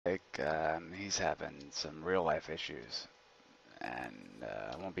he's having some real life issues, and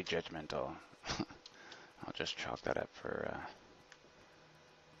I won't be judgmental. I'll just chalk that up for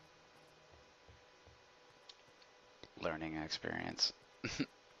learning experience.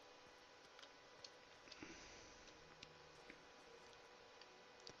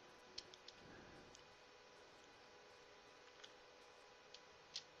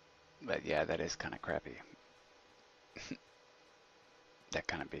 But yeah, that is kind of crappy. That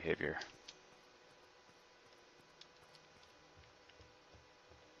kind of behavior.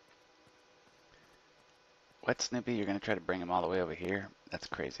 What, Snoopy? You're gonna try to bring him all the way over here? That's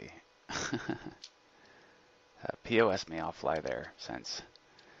crazy. POS me, I'll fly there since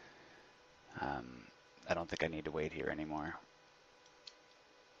I don't think I need to wait here anymore.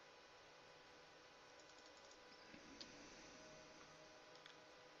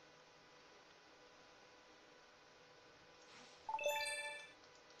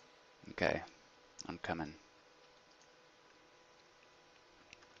 Okay, I'm coming.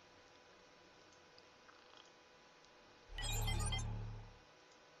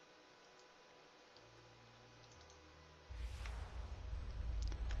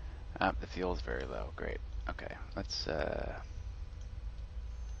 The fuel's very low. Great. Okay, let's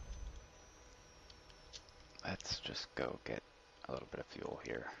just go get a little bit of fuel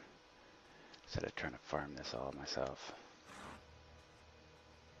here instead of trying to farm this all myself.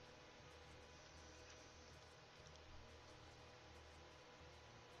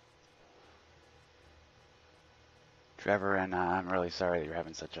 Trevor, and I'm really sorry that you're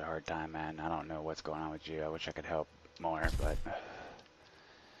having such a hard time, man. I don't know what's going on with you. I wish I could help more, but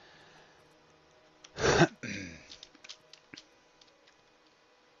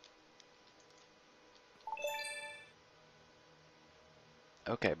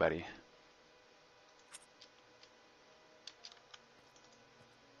okay, buddy.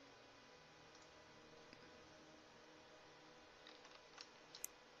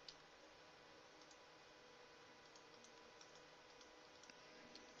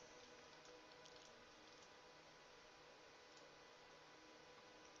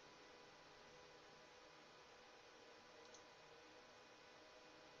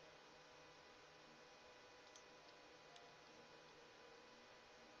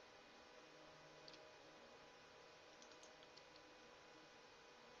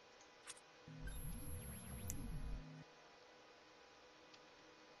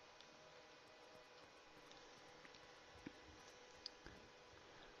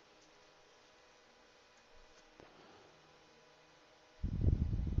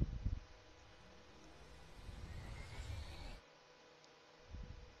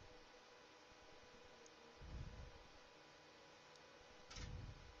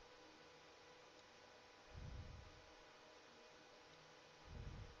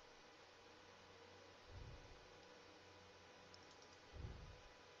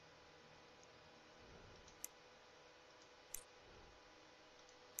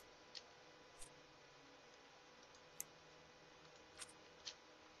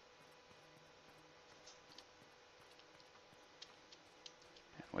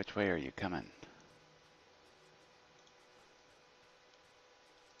 Which way are you coming?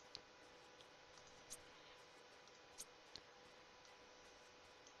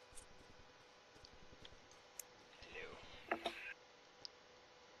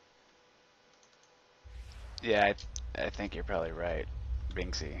 Yeah, I think you're probably right,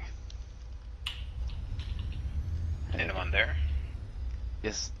 Binksy. Anyone there?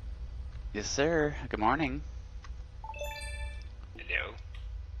 Yes, yes, sir. Good morning. Hello.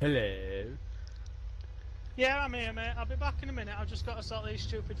 Hello. Yeah, I'm here, mate. I'll be back in a minute. I've just got to sort these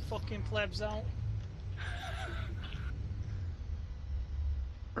stupid fucking plebs out.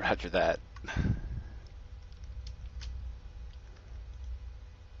 Roger that.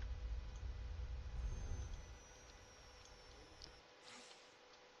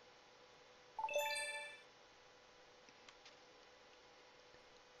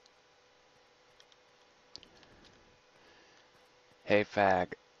 Hey,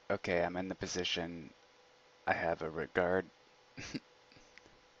 fag. Okay, I'm in the position. I have a regard.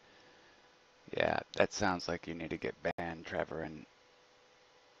 Yeah, that sounds like you need to get banned, Trevor, and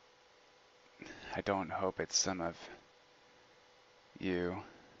I don't hope it's some of you.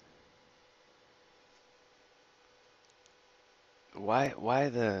 Why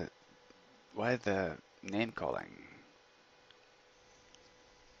the name calling?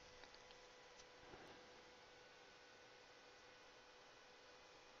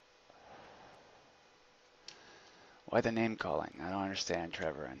 Why the name calling? I don't understand,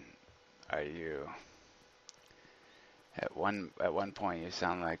 Trevor. And are you At one point, you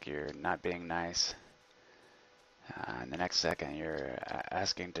sound like you're not being nice. And the next second, you're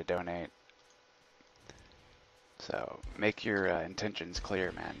asking to donate. So make your intentions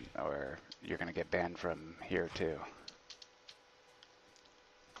clear, man, or you're gonna get banned from here too.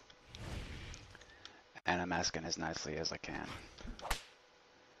 And I'm asking as nicely as I can.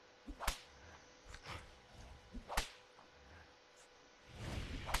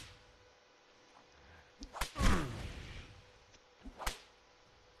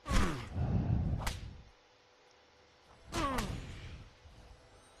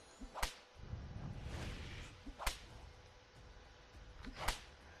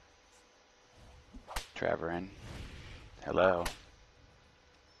 Trevor, hello.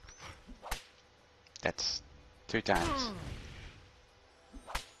 That's 2 times.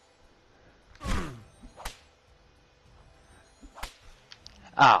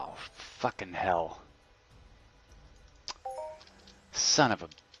 Oh, fucking hell. Son of a...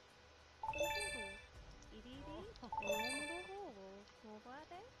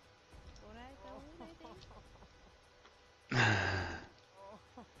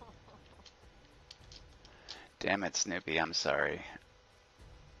 Damn it, Snoopy, I'm sorry.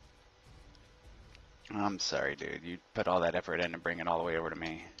 I'm sorry, dude. You put all that effort in to bring it all the way over to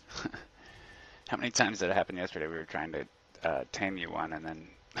me. How many times did it happen yesterday? We were trying to tame you one, and then...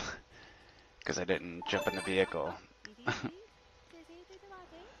 because I didn't jump in the vehicle.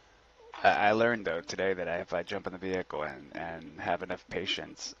 I learned, though, today that if I jump in the vehicle and have enough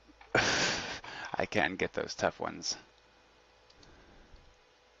patience, I can get those tough ones.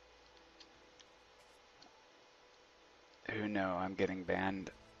 Who know I'm getting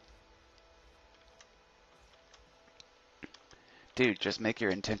banned? Dude, just make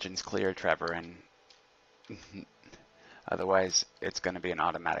your intentions clear, Trevor, and otherwise it's going to be an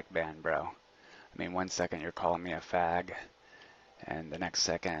automatic ban, bro. I mean, 1 second you're calling me a fag, and the next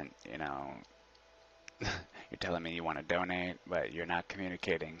second, you know, you're telling me you want to donate, but you're not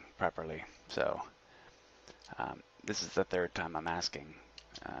communicating properly. So, this is the 3rd time I'm asking.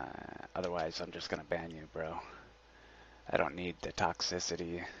 Otherwise, I'm just going to ban you, bro. I don't need the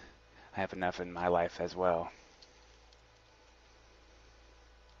toxicity. I have enough in my life as well.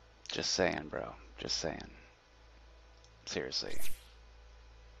 Just saying, bro. Just saying. Seriously.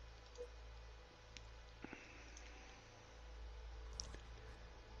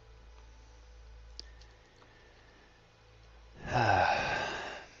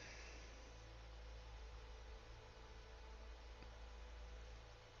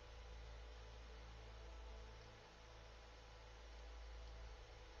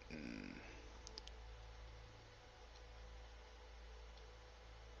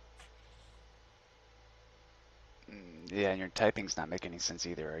 Yeah, and your typing's not making any sense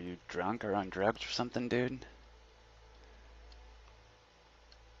either. Are you drunk or on drugs or something, dude?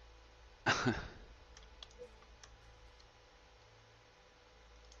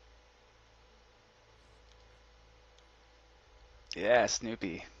 Yeah,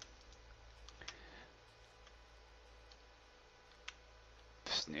 Snoopy.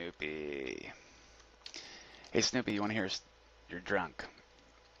 Snoopy. Hey, Snoopy, you want to hear? You're drunk.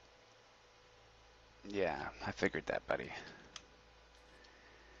 Yeah, I figured that, buddy.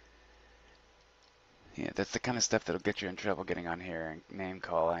 Yeah, that's the kind of stuff that'll get you in trouble getting on here and name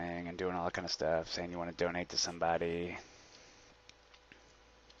calling and doing all that kind of stuff, saying you want to donate to somebody.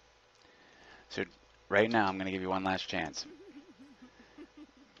 So right now, I'm going to give you one last chance.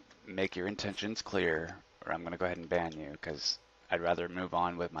 Make your intentions clear, or I'm going to go ahead and ban you, because I'd rather move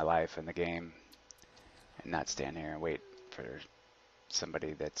on with my life in the game and not stand here and wait for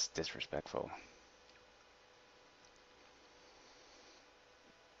somebody that's disrespectful.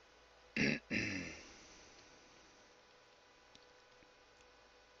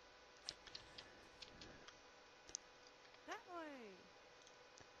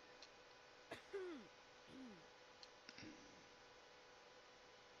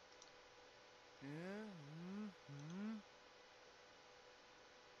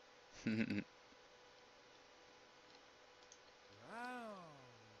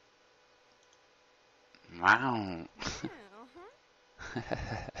 Wow.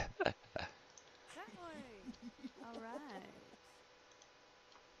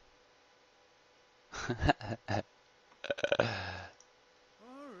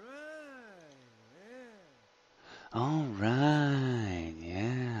 All right,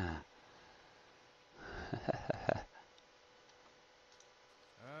 yeah.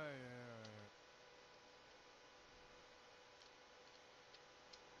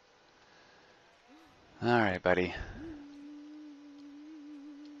 All right, buddy.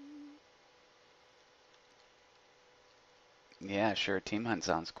 Yeah, sure. Team hunt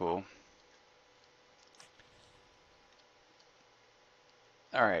sounds cool.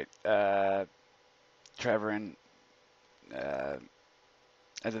 All right, Trevor, and uh,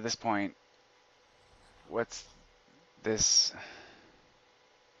 as of this point, what's this?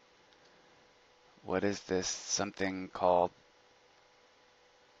 What is this? Something called?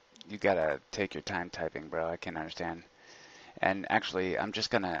 You gotta take your time typing, bro. I can't understand. And actually, I'm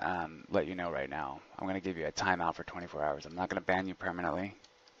just gonna let you know right now. I'm gonna give you a timeout for 24 hours. I'm not gonna ban you permanently,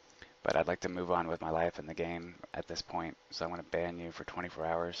 but I'd like to move on with my life in the game at this point. So I'm gonna ban you for 24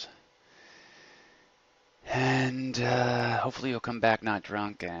 hours. And hopefully you'll come back not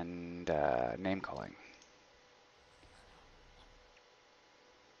drunk and name calling.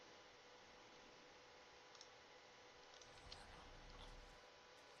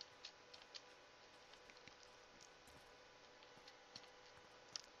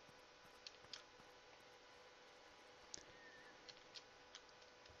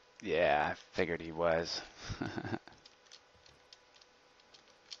 Yeah, I figured he was.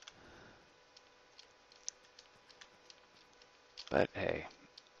 But hey.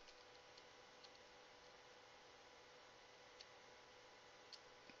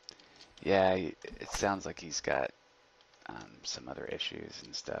 Yeah, it sounds like he's got some other issues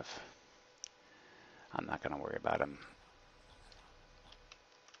and stuff. I'm not gonna worry about him.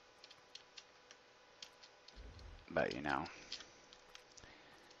 But you know.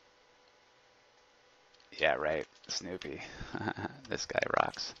 Yeah, right. Snoopy. This guy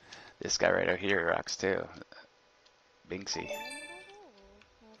rocks. This guy right over here rocks too. Binksy.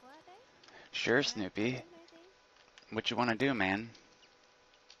 Sure, Snoopy. What you want to do, man?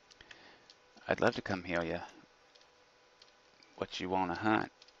 I'd love to come heal you. What you want to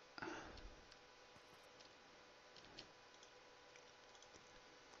hunt?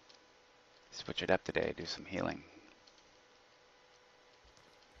 Switch it up today. Do some healing.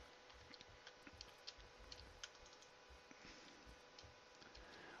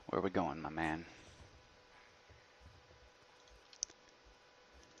 Where are we going, my man?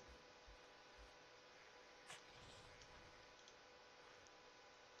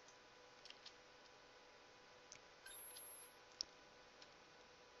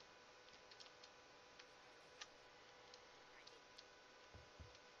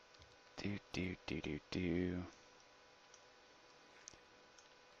 Do.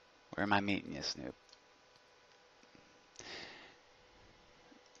 Where am I meeting you, Snoop?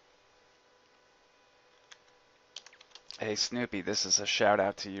 Hey, Snoopy, this is a shout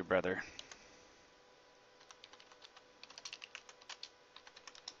out to you, brother.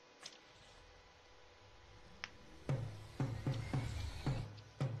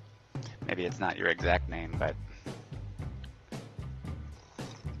 Maybe it's not your exact name, but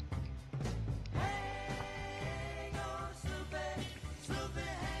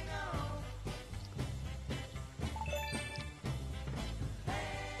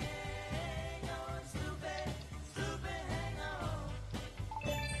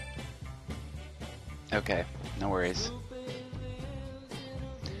okay, no worries.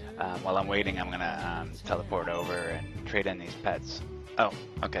 While I'm waiting, I'm gonna teleport over and trade in these pets. Oh,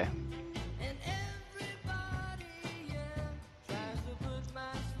 okay.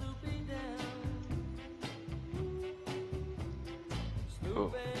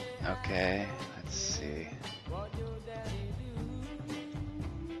 Ooh, okay, let's see.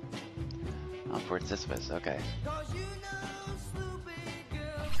 Oh, Fort Sisyphus, okay.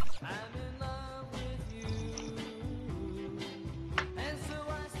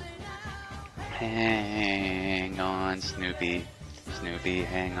 Hang on, Snoopy. Snoopy,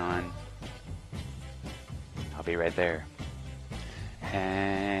 hang on. I'll be right there.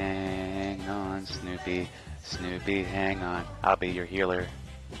 Hang on, Snoopy. Snoopy, hang on. I'll be your healer.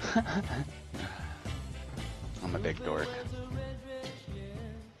 I'm a big dork.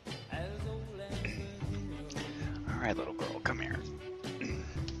 Alright, little girl, come here.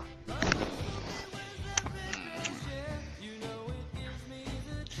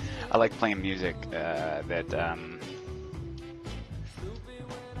 I like playing music that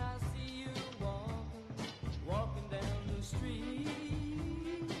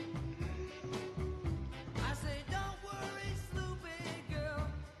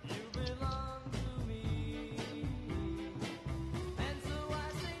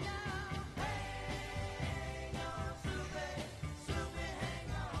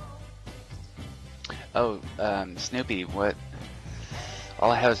Oh, Snoopy, what? All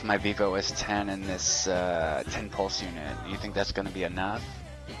I have is my Vivo S10 and this 10 pulse unit. You think that's going to be enough?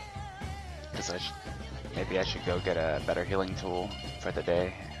 Because maybe I should go get a better healing tool for the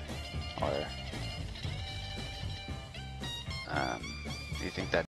day, or Do you think that